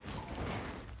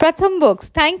Pratham Books,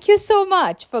 thank you so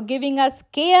much for giving us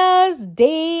Kaeya's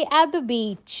Day at the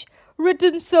Beach,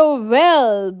 written so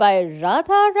well by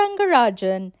Radha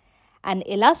Rangarajan and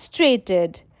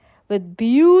illustrated with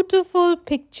beautiful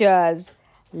pictures,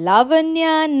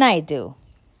 Lavanya Naidu.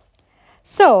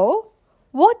 So,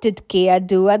 what did Kaeya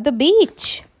do at the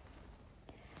beach?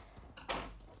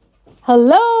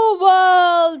 Hello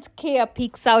world! Kaeya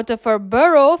peeks out of her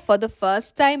burrow for the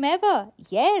first time ever.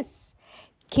 Yes,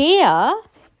 Kaeya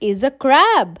is a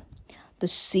crab. The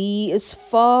sea is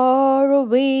far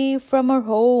away from her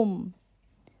home.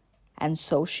 And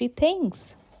so she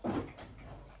thinks.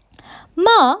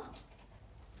 Ma,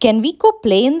 can we go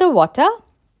play in the water?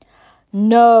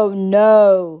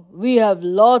 No, we have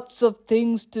lots of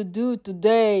things to do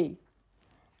today,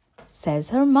 says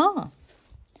her ma.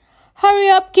 Hurry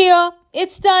up, Kaeya,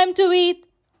 it's time to eat.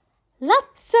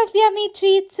 Lots of yummy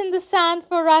treats in the sand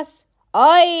for us.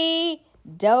 Oi!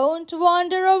 Don't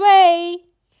wander away,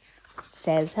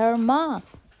 says her ma.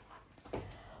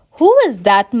 Who is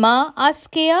that, ma? asks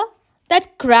Kaeya.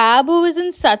 That crab who is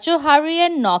in such a hurry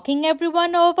and knocking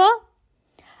everyone over?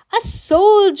 A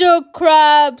soldier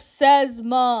crab, says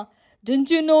ma. Didn't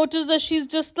you notice that she's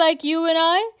just like you and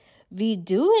I? We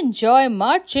do enjoy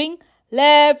marching.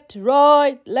 Left,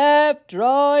 right, left,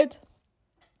 right.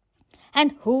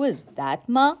 And who is that,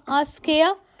 ma? asks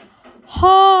Kaeya.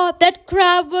 Ha! That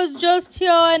crab was just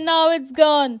here and now it's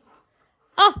gone.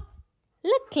 Ah!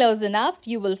 Look close enough.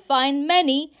 You will find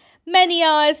many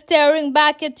eyes staring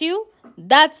back at you.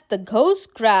 That's the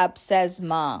ghost crab, says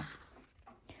ma.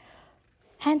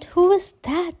 And who is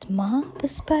that, ma?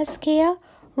 whispers Kaeya.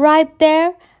 Right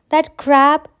there, that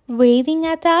crab waving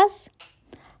at us.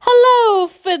 Hello,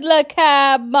 fiddler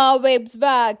crab, ma waves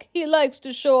back. He likes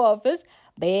to show off his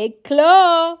big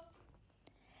claw.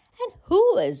 And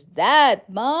who is that,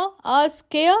 ma? asks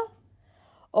Kaeya.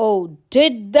 Oh,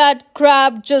 did that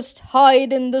crab just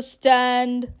hide in the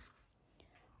stand?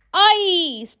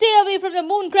 Aye, stay away from the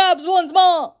moon crabs once,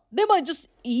 ma. They might just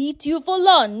eat you for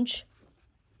lunch.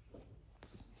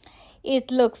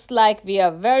 It looks like we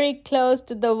are very close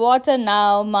to the water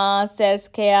now, ma, says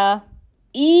Kaeya.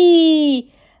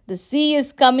 Eee! The sea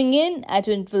is coming in and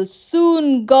it will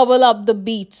soon gobble up the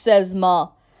beach, says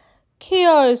ma.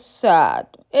 Kaeya is sad.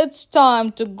 It's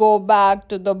time to go back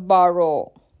to the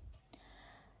burrow.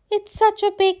 It's such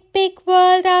a big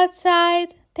world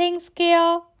outside, thinks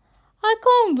Kaeya. I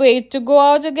can't wait to go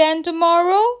out again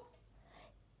tomorrow.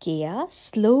 Kaeya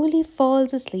slowly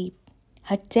falls asleep.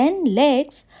 Her 10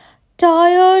 legs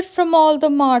tired from all the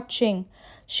marching.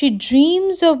 She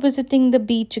dreams of visiting the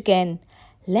beach again.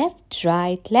 Left,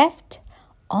 right, left,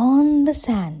 on the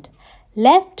sand.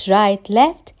 Left, right,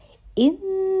 left,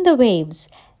 in the waves.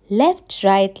 Left,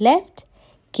 right, left.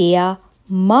 Kaeya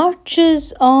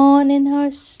marches on in her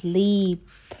sleep.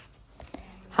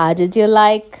 How did you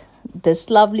like this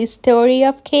lovely story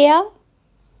of Kaeya?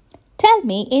 Tell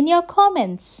me in your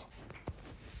comments.